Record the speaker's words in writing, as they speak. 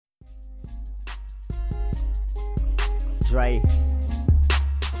Dre,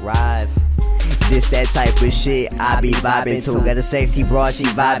 Rise. This that type of shit I be vibing to. Got a sexy broad she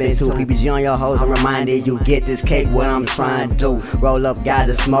vibing to. PBG on your hoes, I'm reminded you get this cake what I'm trying to do. Roll up,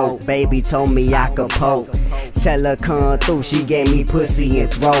 gotta smoke. Baby told me I could poke. Tell her come through, she gave me pussy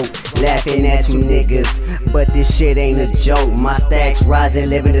and throat. Laughing at you niggas, but this shit ain't a joke. My stacks rising,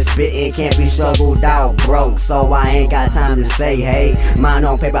 living and spitting, can't be struggled out broke. So I ain't got time to say hey. Mine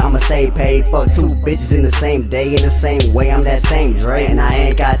on paper, I'ma stay paid. Fuck two bitches in the same day, in the same way. I'm that same Dre, and I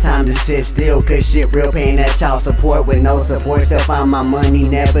ain't got time to sit still, cause shit real, paying that child support with no support. Still find my money,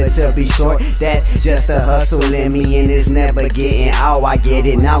 never to be short. That's just a hustle in me, and it's never getting out. I get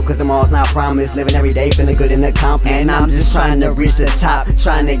it now, cause tomorrow's not promised. Living every day, feeling good in the comp, and I'm just trying to reach the top,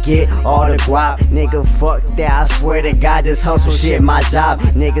 trying to get all the guap. Nigga, fuck that, I swear to God, this hustle shit my job.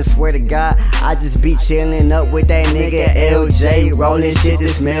 Nigga, swear to God, I just be chilling up with that nigga Ljay, rolling shit that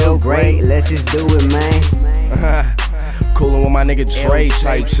smell great. Let's just do it, man. Coolin' with my nigga Dre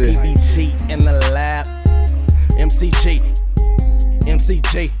type shit. PBG in the lab. MCG.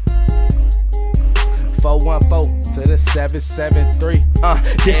 414 to the 773.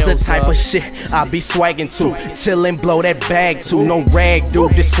 This the type of shit I be swaggin' to. Chillin', blow that bag to. No rag,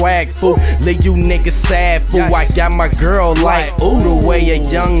 dude, this swag fool. Leave you niggas sad fool. I got my girl like, ooh, the way a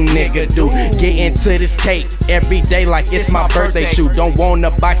young nigga do. Get into this cake every day like it's my birthday shoot. Don't want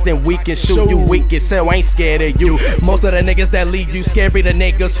a box, then we can shoot. You weak as hell, ain't scared of you. Most of the niggas that leave you scary, the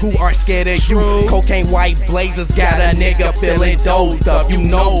niggas who are scared of you. Cocaine white blazers got a nigga feeling doped up, you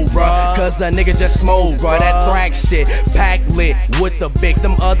know, bruh. Cause a nigga just smoke. Bruh, that thrack shit, pack lit with the big,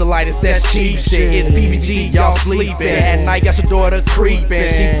 them other lighters, that's cheap shit. It's PBG, y'all sleeping. At night, got your daughter creeping.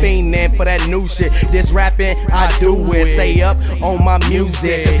 She fiendin' for that new shit. This rapping, I do it. Stay up on my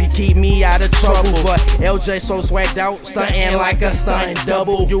music, cause he keep me out of trouble. But Ljay so swagged out, stuntin' like a stunt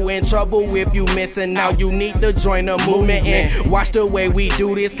double. You in trouble if you missing out. You need to join the movement and watch the way we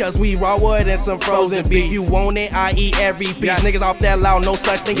do this, cause we rawer than some frozen beef. You want it, I eat every piece. Niggas off that loud, no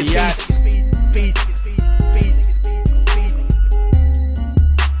such thing as peace.